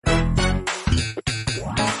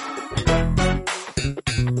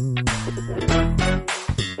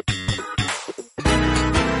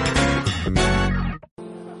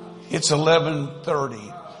It's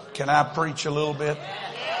 11:30. Can I preach a little bit?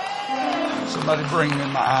 Somebody bring me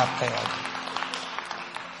my iPad.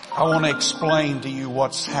 I want to explain to you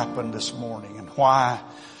what's happened this morning and why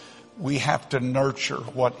we have to nurture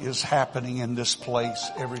what is happening in this place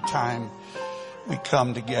every time we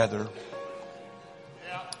come together.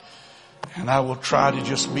 And I will try to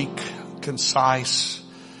just be concise.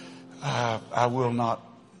 I will not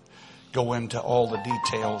go into all the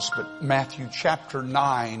details, but Matthew chapter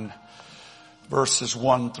 9, verses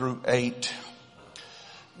 1 through 8.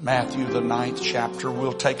 Matthew, the 9th chapter.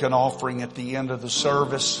 We'll take an offering at the end of the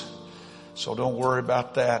service, so don't worry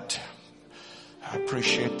about that. I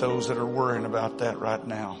appreciate those that are worrying about that right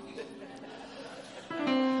now.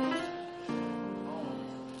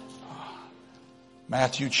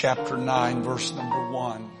 Matthew chapter 9, verse number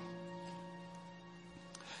 1.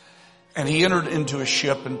 And he entered into a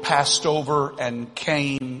ship and passed over and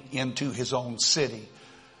came into his own city,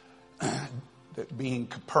 that being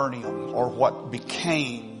Capernaum, or what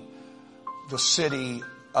became the city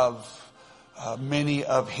of many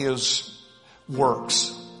of his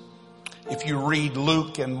works. If you read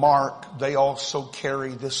Luke and Mark, they also carry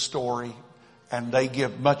this story and they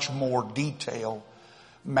give much more detail.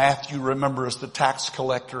 Matthew, remember, is the tax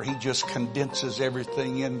collector. He just condenses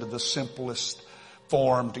everything into the simplest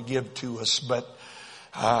form to give to us. But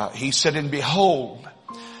he said, and behold,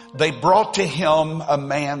 they brought to him a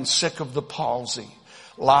man sick of the palsy,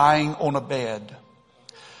 lying on a bed.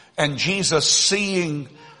 And Jesus, seeing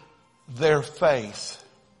their faith,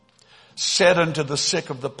 said unto the sick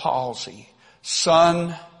of the palsy,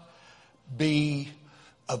 Son, be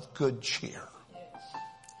of good cheer.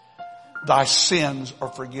 Thy sins are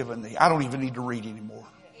forgiven thee. I don't even need to read anymore.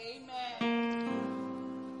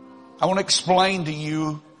 I want to explain to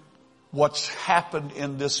you what's happened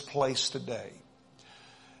in this place today.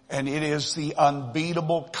 And it is the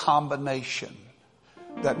unbeatable combination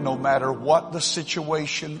that no matter what the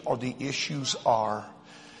situation or the issues are,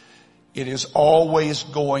 it is always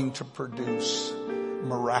going to produce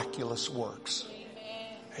miraculous works.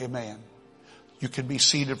 Amen. You can be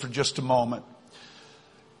seated for just a moment.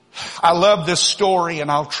 I love this story,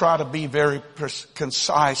 and I'll try to be very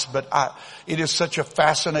concise, but it is such a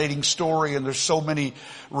fascinating story, and there's so many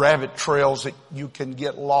rabbit trails that you can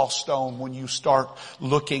get lost on when you start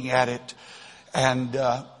looking at it. And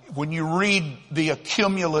when you read the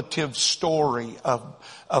accumulative story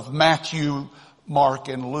of Matthew, Mark,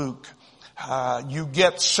 and Luke, you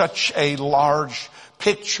get such a large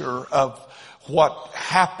picture of what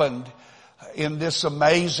happened in this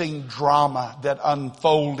amazing drama that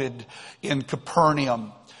unfolded in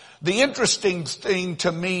Capernaum. The interesting thing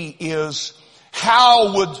to me is,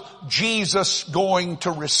 how would Jesus going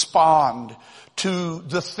to respond to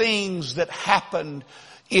the things that happened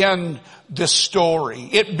in this story?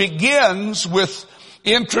 It begins with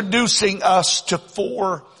introducing us to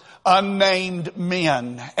 4 unnamed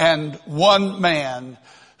men and one man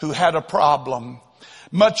who had a problem.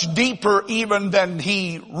 Much deeper even than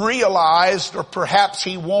he realized, or perhaps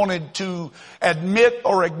he wanted to admit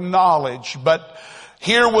or acknowledge. But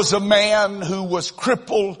here was a man who was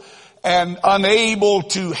crippled and unable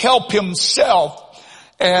to help himself.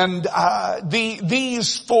 And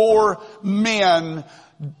these 4 men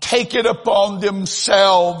take it upon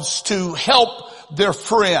themselves to help their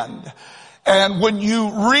friend. And when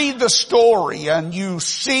you read the story and you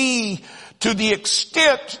see to the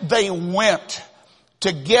extent they went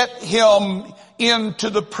to get him into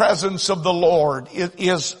the presence of the Lord, it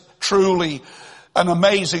is truly an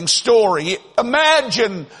amazing story.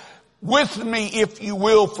 Imagine with me, if you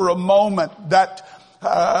will, for a moment, that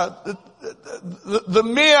the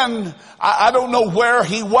men, I don't know where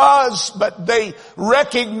he was, but they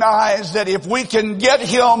recognized that if we can get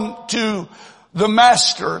him to the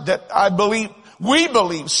Master, that we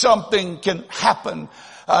believe something can happen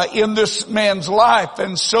in this man's life.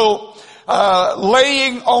 And so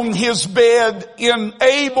laying on his bed,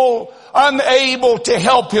 unable to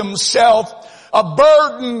help himself, a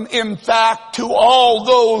burden, in fact, to all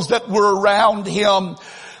those that were around him,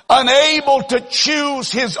 unable to choose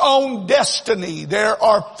his own destiny. There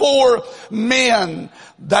are 4 men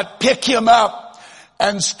that pick him up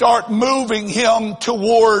and start moving him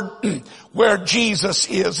toward where Jesus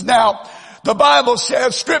is. Now, the Bible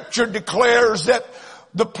says, Scripture declares that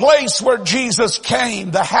the place where Jesus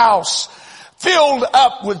came, the house, filled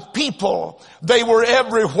up with people. They were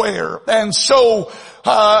everywhere. And so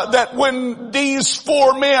that when these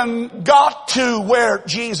 4 men got to where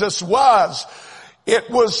Jesus was,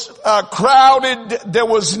 it was crowded. There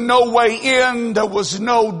was no way in. There was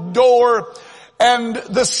no door. And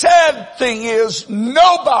the sad thing is,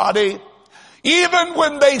 nobody even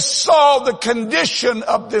when they saw the condition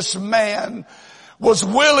of this man, was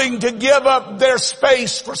willing to give up their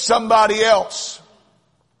space for somebody else.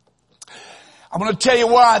 I'm going to tell you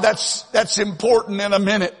why that's important in a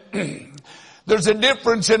minute. There's a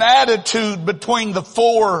difference in attitude between the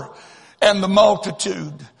four and the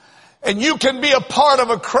multitude. And you can be a part of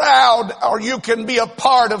a crowd, or you can be a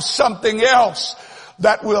part of something else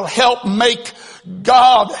that will help make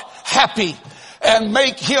God happy and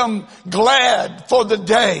make Him glad for the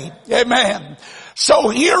day. Amen. So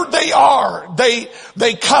here they are.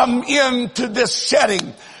 They come into this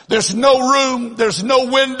setting. There's no room, there's no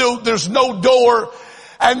window, there's no door.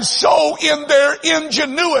 And so in their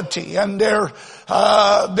ingenuity and they're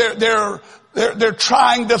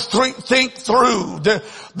trying to think through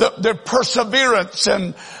their perseverance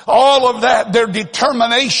and all of that, their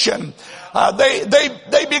determination.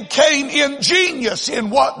 They became ingenious in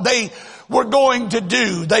what they were going to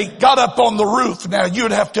do. They got up on the roof. Now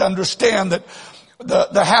you'd have to understand that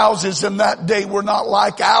the houses in that day were not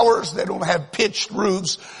like ours. They don't have pitched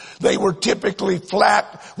roofs. They were typically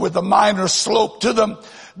flat with a minor slope to them.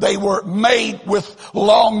 They were made with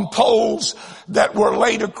long poles that were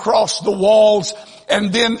laid across the walls.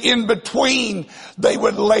 And then in between, they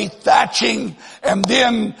would lay thatching. And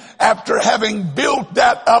then after having built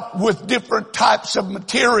that up with different types of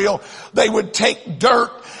material, they would take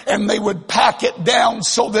dirt and they would pack it down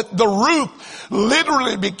so that the roof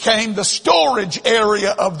literally became the storage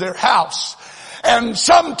area of their house. And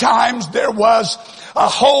sometimes there was a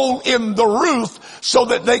hole in the roof so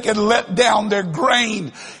that they could let down their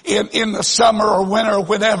grain in the summer or winter or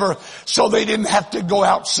whenever, so they didn't have to go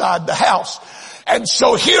outside the house. And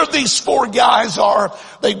so here these four guys are.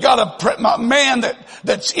 They've got a man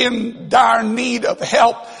that's in dire need of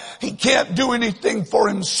help. He can't do anything for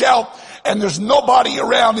himself. And there's nobody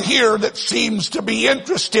around here that seems to be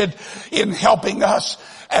interested in helping us.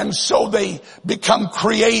 And so they become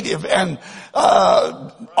creative and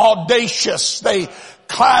audacious. They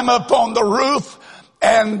climb up on the roof,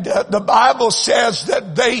 and the Bible says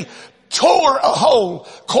that they tore a hole.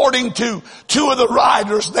 According to two of the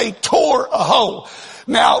writers, they tore a hole.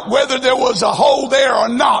 Now, whether there was a hole there or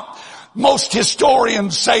not, most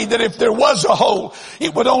historians say that if there was a hole,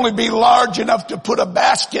 it would only be large enough to put a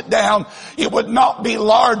basket down. It would not be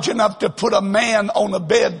large enough to put a man on a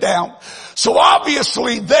bed down. So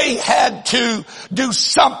obviously they had to do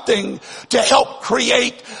something to help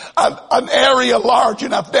create an area large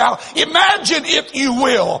enough. Now imagine, if you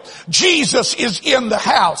will, Jesus is in the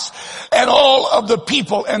house and all of the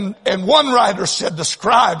people, and one writer said the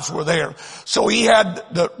scribes were there. So he had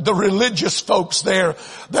the religious folks there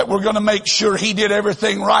that were going to make sure he did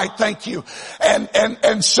everything right. Thank you.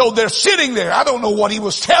 And so they're sitting there. I don't know what he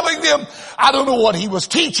was telling them. I don't know what he was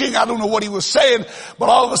teaching. I don't know what he was saying. But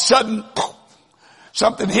all of a sudden,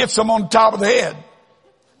 something hits them on top of the head.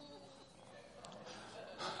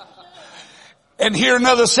 And here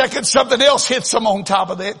another second, something else hits them on top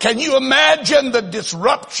of the head. Can you imagine the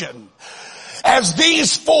disruption? As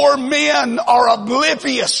these four men are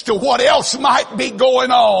oblivious to what else might be going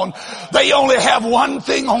on, they only have one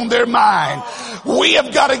thing on their mind. We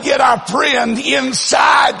have got to get our friend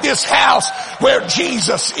inside this house where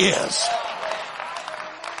Jesus is.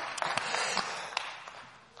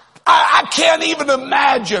 I can't even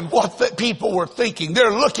imagine what the people were thinking.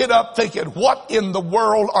 They're looking up thinking, what in the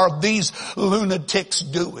world are these lunatics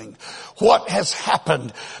doing? What has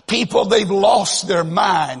happened? People, they've lost their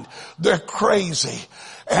mind. They're crazy.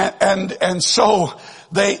 And so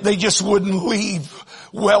they just wouldn't leave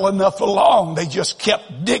well enough alone. They just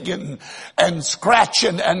kept digging and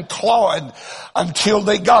scratching and clawing until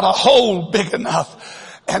they got a hole big enough.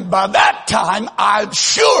 And by that time, I'm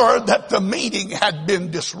sure that the meeting had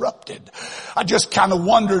been disrupted. I just kind of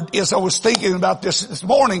wondered, as I was thinking about this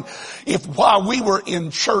morning, if while we were in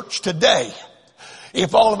church today,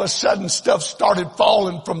 if all of a sudden stuff started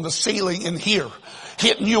falling from the ceiling in here,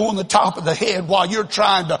 hitting you on the top of the head while you're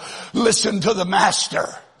trying to listen to the master.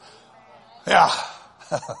 Yeah.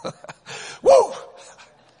 Woo!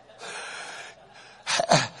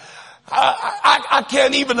 I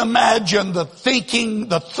can't even imagine the thinking,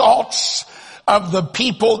 the thoughts of the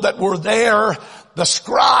people that were there, the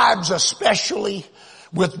scribes especially,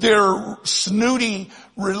 with their snooty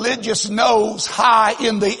religious nose high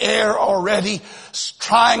in the air already,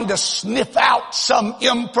 trying to sniff out some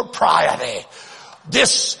impropriety.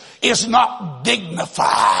 This is not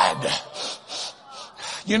dignified.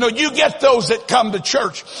 You know, you get those that come to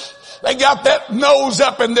church. They got that nose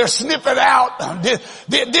up and they're sniffing out.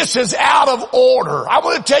 This is out of order. I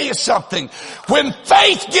want to tell you something. When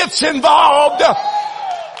faith gets involved,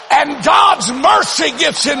 and God's mercy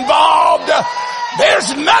gets involved,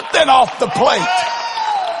 there's nothing off the plate.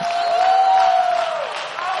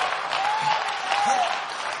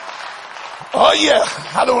 Oh yeah,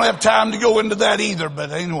 I don't have time to go into that either,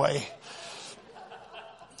 but anyway.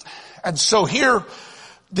 And so here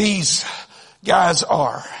these guys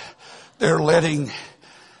are. They're letting,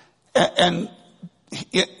 and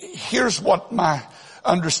here's what my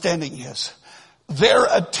understanding is. Their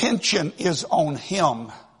attention is on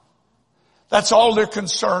him. That's all they're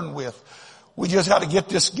concerned with. We just got to get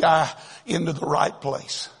this guy into the right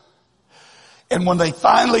place. And when they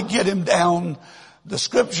finally get him down, the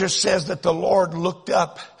scripture says that the Lord looked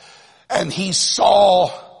up and he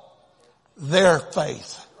saw their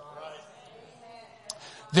faith.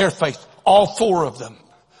 Their faith. All four of them.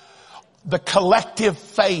 The collective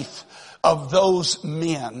faith of those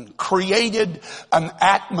men created an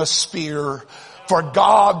atmosphere for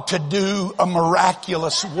God to do a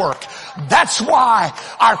miraculous work. That's why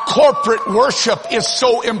our corporate worship is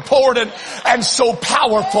so important and so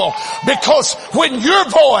powerful. Because when your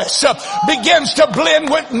voice begins to blend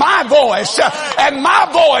with my voice, and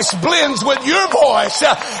my voice blends with your voice,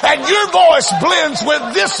 and your voice blends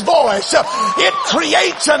with this voice, it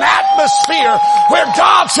creates an atmosphere where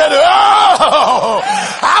God said, oh,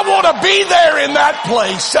 I want to be there in that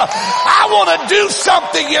place. I want to do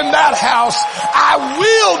something in that house. I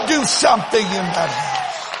will do something in that house.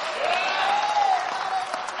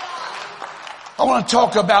 I want to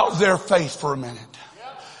talk about their faith for a minute.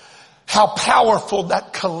 How powerful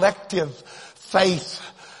that collective faith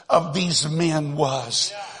of these men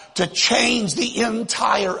was to change the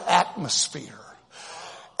entire atmosphere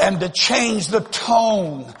and to change the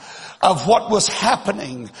tone of what was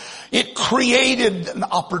happening. It created an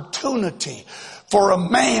opportunity for a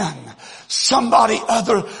man, somebody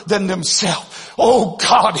other than themselves. Oh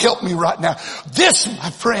God, help me right now. This, my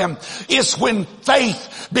friend, is when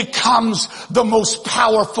faith becomes the most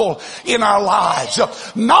powerful in our lives.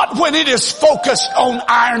 Not when it is focused on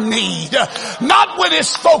our need. Not when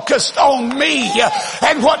it's focused on me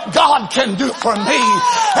and what God can do for me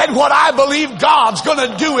and what I believe God's going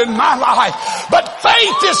to do in my life. But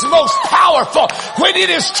faith is most powerful when it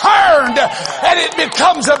is turned and it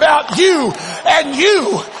becomes about you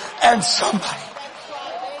and somebody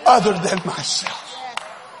other than myself.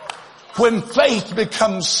 When faith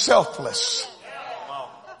becomes selfless,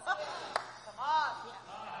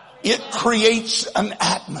 it creates an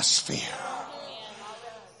atmosphere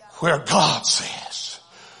where God says,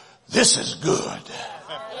 this is good.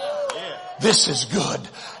 This is good.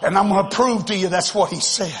 And I'm going to prove to you that's what he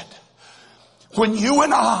said. When you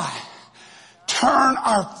and I turn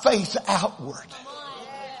our faith outward,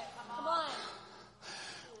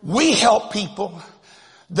 we help people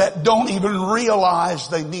that don't even realize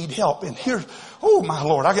they need help. And here, oh my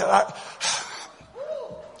Lord,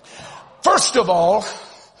 first of all,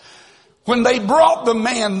 when they brought the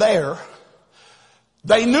man there,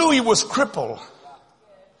 they knew he was crippled,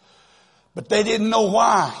 but they didn't know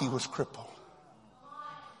why he was crippled.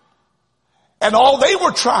 And all they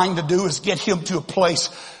were trying to do is get him to a place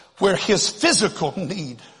where his physical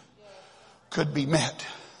need could be met.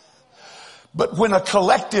 But when a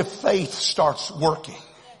collective faith starts working,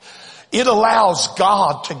 it allows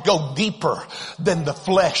God to go deeper than the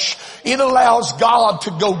flesh. It allows God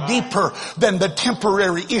to go deeper than the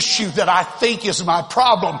temporary issue that I think is my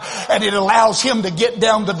problem. And it allows him to get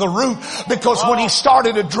down to the root, because when he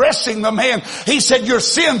started addressing the man, he said, your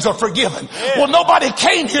sins are forgiven. Well, nobody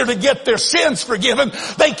came here to get their sins forgiven.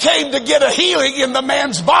 They came to get a healing in the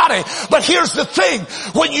man's body. But here's the thing.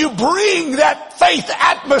 When you bring that faith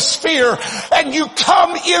atmosphere and you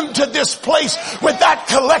come into this place with that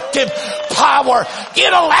collective power,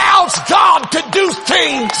 it allows God to do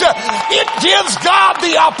things. It gives God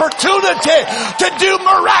the opportunity to do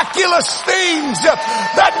miraculous things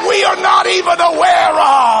that we are not even aware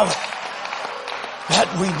of that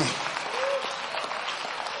we need.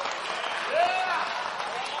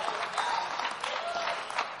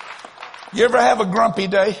 You ever have a grumpy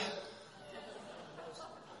day?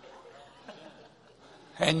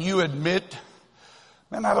 And you admit,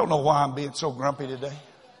 man, I don't know why I'm being so grumpy today.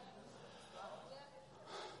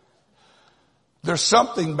 There's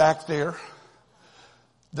something back there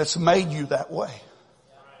that's made you that way.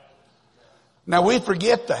 Now we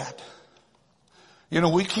forget that. You know,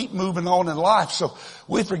 we keep moving on in life, so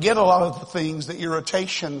we forget a lot of the things, the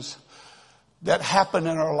irritations that happen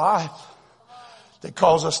in our life that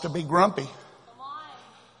cause us to be grumpy.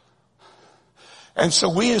 And so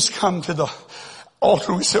we just come to the altar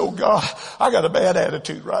and we say, oh God, I got a bad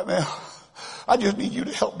attitude right now. I just need you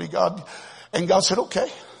to help me, God. And God said, okay,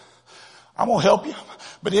 I'm going to help you.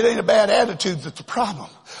 But it ain't a bad attitude that's the problem.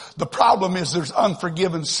 The problem is there's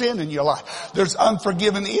unforgiven sin in your life. There's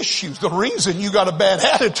unforgiven issues. The reason you got a bad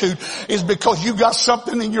attitude is because you got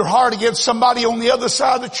something in your heart against somebody on the other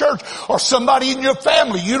side of the church or somebody in your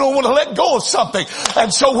family. You don't want to let go of something.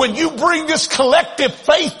 And so when you bring this collective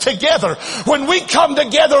faith together, when we come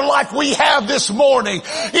together like we have this morning,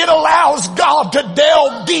 it allows God to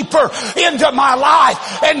delve deeper into my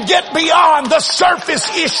life and get beyond the surface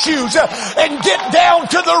issues and get down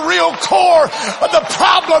to the real core of the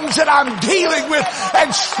problems that I'm dealing with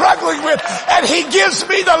and struggling with. And He gives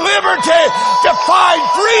me the liberty to find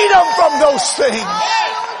freedom from those things.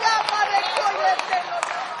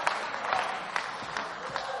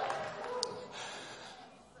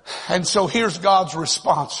 And so here's God's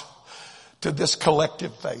response to this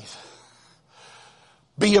collective faith.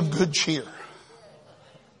 Be of good cheer.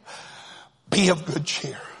 Be of good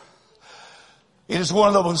cheer. It is one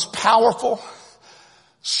of the most powerful,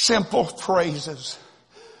 simple phrases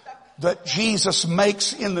that Jesus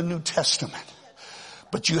makes in the New Testament.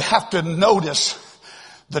 But you have to notice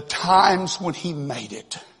the times when He made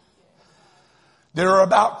it. There are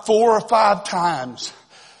about 4 or 5 times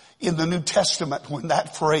in the New Testament when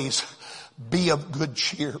that phrase, be of good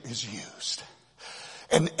cheer, is used.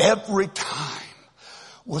 And every time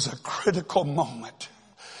was a critical moment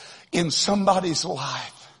in somebody's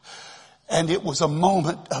life. And it was a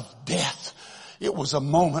moment of death. It was a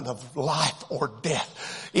moment of life or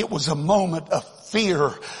death. It was a moment of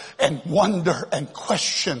fear and wonder and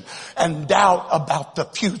question and doubt about the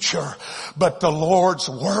future. But the Lord's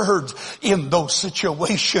word in those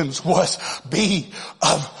situations was, be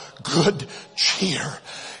of good cheer.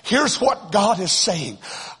 Here's what God is saying.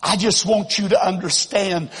 I just want you to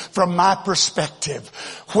understand from my perspective.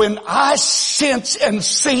 When I sense and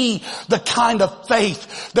see the kind of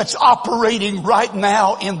faith that's operating right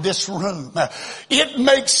now in this room, it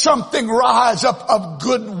makes something rise up of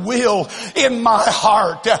goodwill in my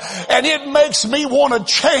heart. And it makes me want to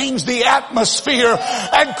change the atmosphere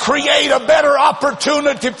and create a better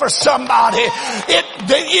opportunity for somebody.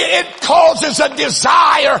 It causes a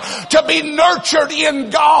desire to be nurtured in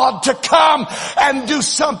God, to come and do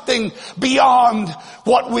something beyond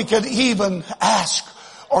what we could even ask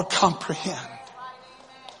or comprehend.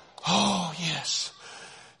 Oh, yes.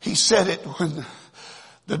 He said it when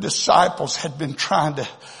the disciples had been trying to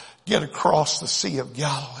get across the Sea of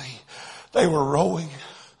Galilee. They were rowing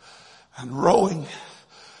and rowing,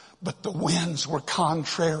 but the winds were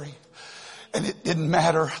contrary. And it didn't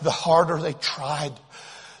matter. The harder they tried,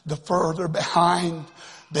 the further behind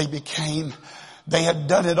they became. They had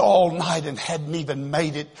done it all night and hadn't even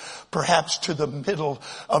made it perhaps to the middle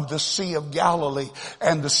of the Sea of Galilee.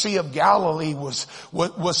 And the Sea of Galilee was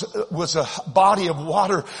a body of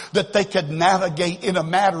water that they could navigate in a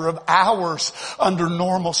matter of hours under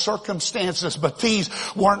normal circumstances. But these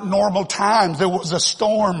weren't normal times. There was a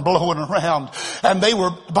storm blowing around, and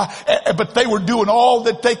but they were doing all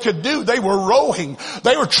that they could do. They were rowing.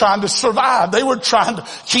 They were trying to survive. They were trying to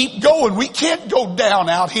keep going. We can't go down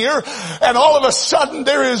out here. And all of a sudden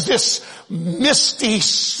there is this misty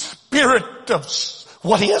spirit of,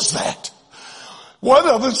 what is that? One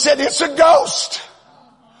of them said, it's a ghost.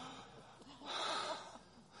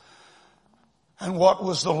 And what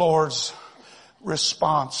was the Lord's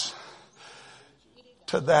response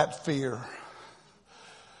to that fear?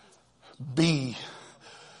 Be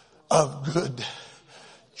of good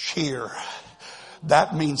cheer.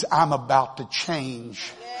 That means I'm about to change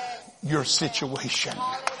your situation.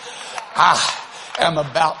 I am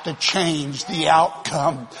about to change the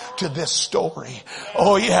outcome to this story.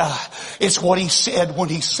 Oh yeah. It's what He said when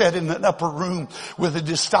He sat in an upper room with the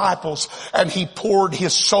disciples and He poured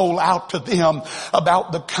His soul out to them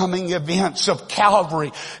about the coming events of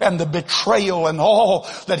Calvary and the betrayal and all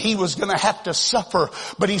that He was going to have to suffer.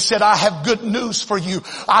 But He said, I have good news for you.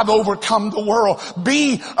 I've overcome the world.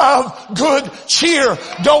 Be of good cheer.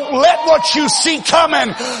 Don't let what you see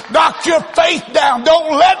coming knock your faith down.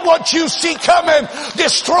 Don't let what you see coming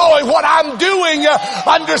destroy what I'm doing.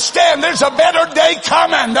 Understand there's a better day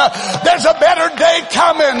coming. There's a better day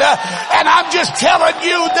coming. And I'm just telling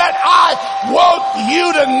you that I want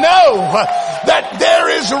you to know that there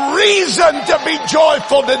is reason to be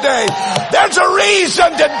joyful today. There's a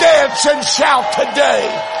reason to dance and shout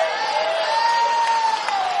today.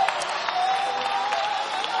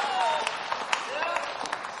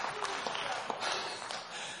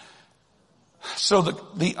 So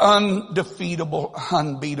the undefeatable,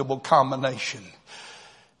 unbeatable combination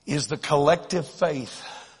is the collective faith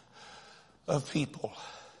of people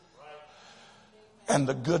and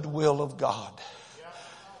the goodwill of God.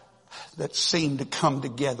 that seem to come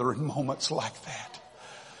together in moments like that.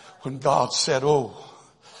 When God said, oh,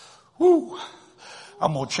 whoo,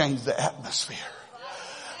 I'm going to change the atmosphere.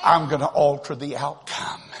 I'm going to alter the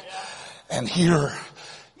outcome. And here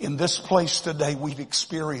in this place today, we've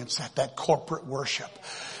experienced that corporate worship.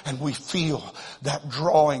 And we feel that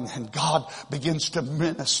drawing, and God begins to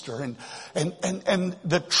minister. And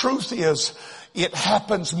the truth is, it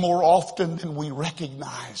happens more often than we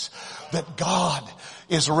recognize that God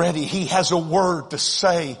is ready. He has a word to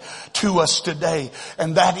say to us today,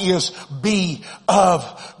 and that is, be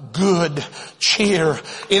of good cheer.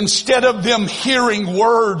 Instead of them hearing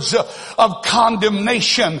words of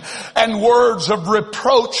condemnation and words of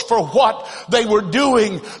reproach for what they were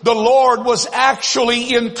doing, the Lord was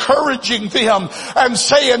actually encouraging them and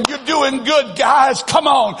saying, you're doing good, guys. Come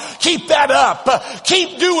on, keep that up.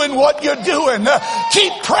 Keep doing what you're doing.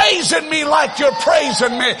 Keep praising me like you're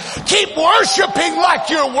praising me. Keep worshiping like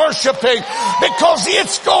you're worshiping, because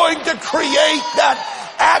it's going to create that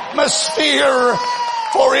atmosphere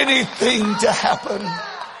for anything to happen.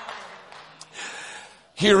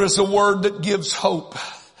 Here is a word that gives hope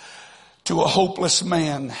to a hopeless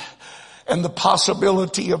man and the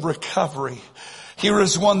possibility of recovery. Here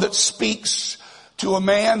is one that speaks to a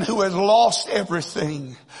man who had lost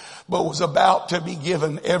everything but was about to be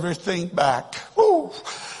given everything back. Woo.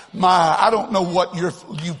 I don't know what you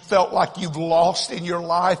felt like you've lost in your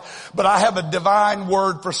life, but I have a divine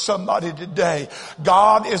word for somebody today.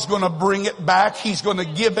 God is going to bring it back. He's going to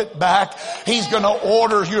give it back. He's going to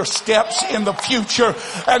order your steps in the future,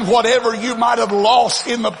 and whatever you might have lost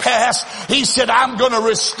in the past, He said, I'm going to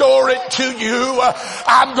restore it to you.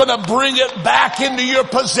 I'm going to bring it back into your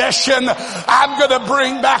possession. I'm going to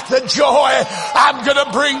bring back the joy. I'm going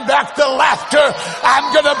to bring back the laughter.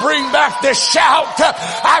 I'm going to bring back the shout.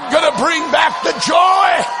 I'm going to bring back the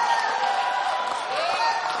joy.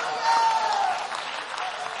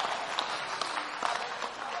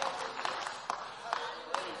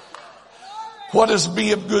 What does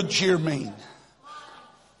be of good cheer mean?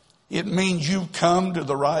 It means you've come to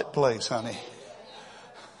the right place, honey.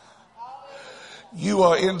 You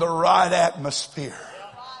are in the right atmosphere.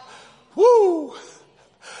 Woo!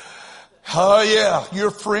 Oh yeah, your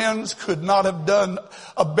friends could not have done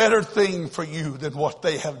a better thing for you than what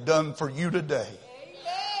they have done for you today.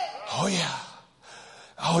 Oh yeah.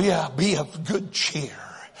 Oh yeah, be of good cheer.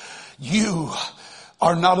 You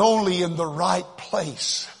are not only in the right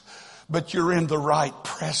place, but you're in the right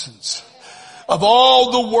presence. Of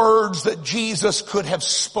all the words that Jesus could have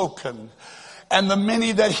spoken, and the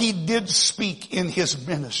many that He did speak in His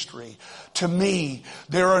ministry, to me,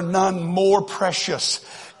 there are none more precious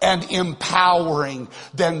and empowering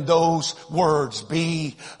than those words,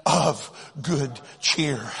 be of good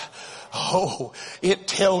cheer. Oh, it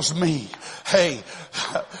tells me, hey,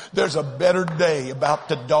 there's a better day about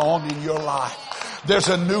to dawn in your life. There's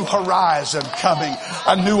a new horizon coming,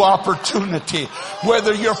 a new opportunity.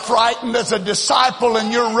 Whether you're frightened as a disciple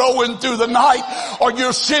and you're rowing through the night, or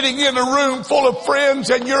you're sitting in a room full of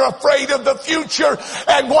friends and you're afraid of the future,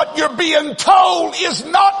 and what you're being told is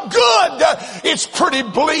not good. It's pretty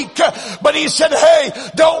bleak. But He said, hey,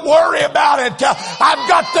 don't worry about it. I've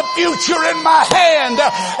got the future in my hand,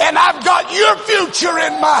 and I've got your future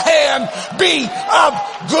in my hand. Be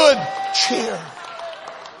of good cheer.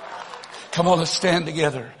 Come on, let's stand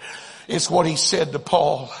together. It's what He said to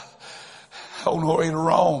Paul on the way to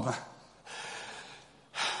Rome.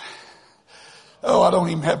 Oh, I don't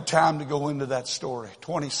even have time to go into that story.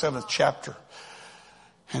 27th chapter.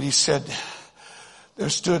 And he said, there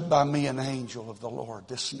stood by me an angel of the Lord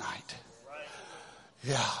this night.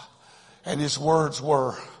 Yeah. And his words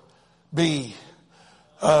were, be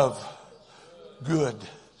of good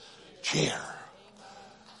cheer.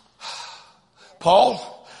 Paul,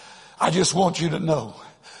 I just want you to know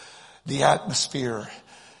the atmosphere,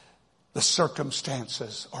 the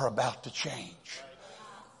circumstances are about to change.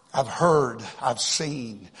 I've heard, I've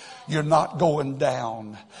seen, you're not going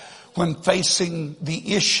down. When facing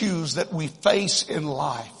the issues that we face in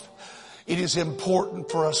life, it is important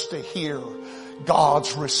for us to hear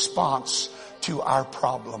God's response to our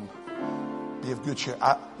problem. Be of good cheer.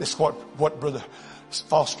 This is what Brother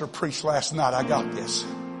Foster preached last night. I got this.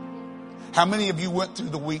 How many of you went through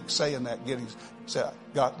the week saying that? Say,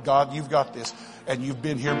 God, you've got this. And you've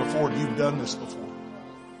been here before and you've done this before.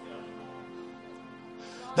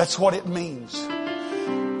 That's what it means.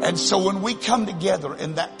 And so when we come together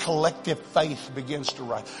and that collective faith begins to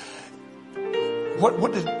rise.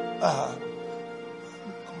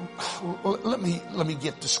 Let me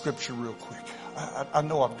get the scripture real quick. I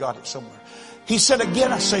know I've got it somewhere. He said,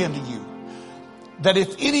 again I say unto you, that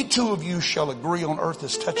if any two of you shall agree on earth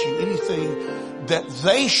as touching anything that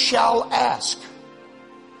they shall ask,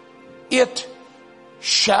 it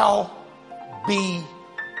shall be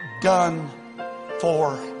done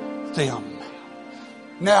for them.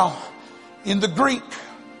 Now, in the Greek,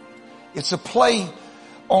 it's a play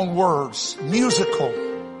on words, musical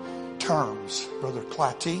terms, Brother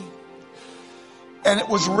Claty. And it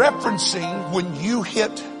was referencing when you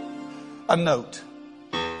hit a note.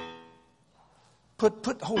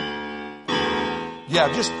 Hold.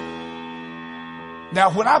 Yeah, just.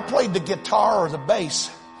 Now, when I played the guitar or the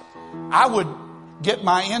bass, I would get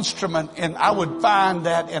my instrument and I would find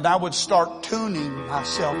that and I would start tuning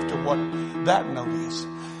myself to what that note is.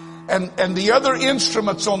 And the other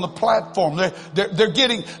instruments on the platform, they're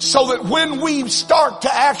getting so that when we start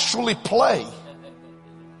to actually play,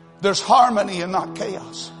 there's harmony and not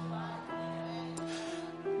chaos.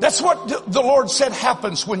 That's what the Lord said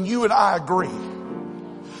happens when you and I agree.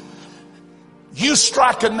 You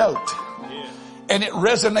strike a note and it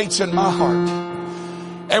resonates in my heart.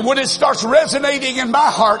 And when it starts resonating in my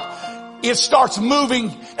heart, it starts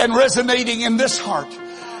moving and resonating in this heart.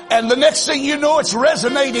 And the next thing you know, it's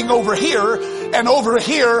resonating over here and over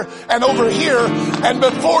here and over here. And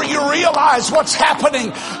before you realize what's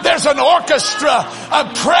happening, there's an orchestra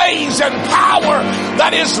of praise and power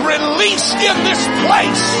that is released in this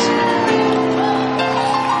place.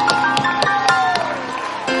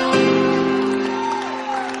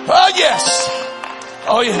 Oh yes.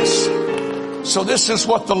 Oh yes. So this is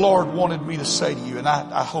what the Lord wanted me to say to you. And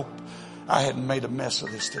I hope I hadn't made a mess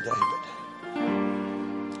of this today, but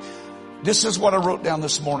this is what I wrote down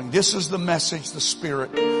this morning. This is the message the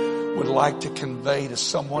Spirit would like to convey to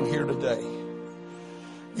someone here today.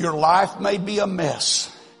 Your life may be a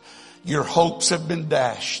mess. Your hopes have been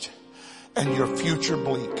dashed and your future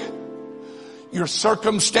bleak. Your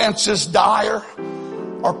circumstances dire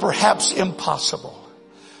or perhaps impossible.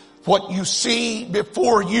 What you see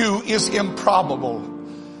before you is improbable.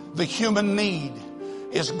 The human need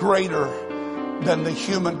is greater than the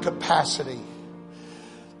human capacity.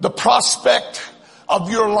 The prospect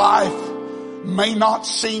of your life may not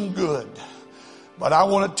seem good, but I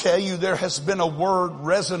want to tell you there has been a word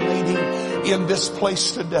resonating in this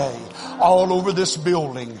place today, all over this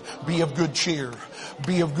building. Be of good cheer.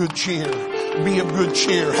 Be of good cheer. Be of good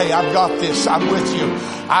cheer. Hey, I've got this. I'm with you.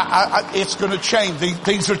 It's going to change.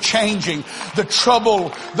 Things are changing. The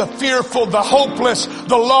trouble, the fearful, the hopeless,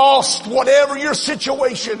 the lost, whatever your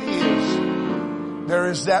situation is, there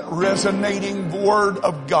is that resonating word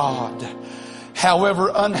of God.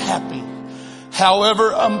 However unhappy,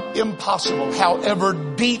 however impossible, however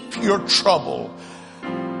deep your trouble,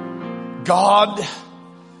 God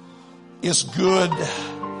is good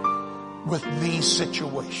with these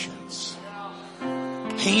situations.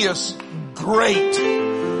 He is great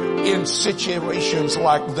in situations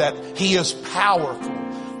like that. He is powerful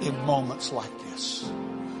in moments like this.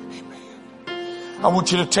 Amen. I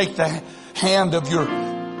want you to take the hand of your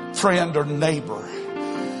friend or neighbor,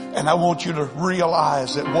 and I want you to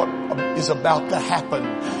realize that what is about to happen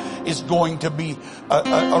is going to be a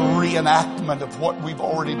reenactment of what we've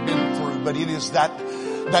already been through. But it is that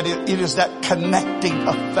connecting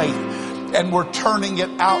of faith. And we're turning it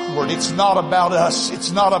outward. It's not about us.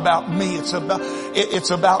 It's not about me. It's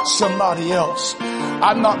about somebody else.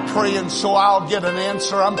 I'm not praying so I'll get an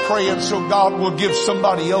answer. I'm praying so God will give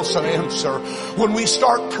somebody else an answer. When we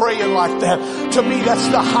start praying like that, to me that's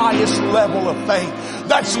the highest level of faith.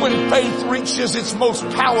 That's when faith reaches its most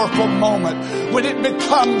powerful moment. When it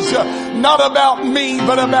becomes not about me,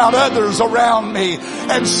 but about others around me.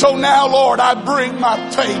 And so now, Lord, I bring my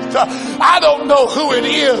faith. I don't know who it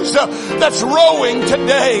is that's rowing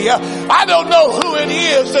today. I don't know who it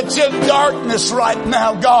is that's in darkness right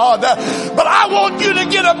now, God. But I want you to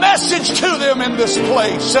get a message to them in this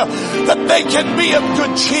place that they can be of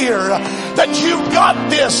good cheer. That you've got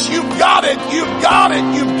this. You've got it. You've got it.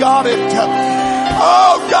 You've got it.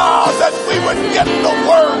 Oh God, that we would get the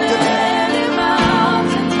word today.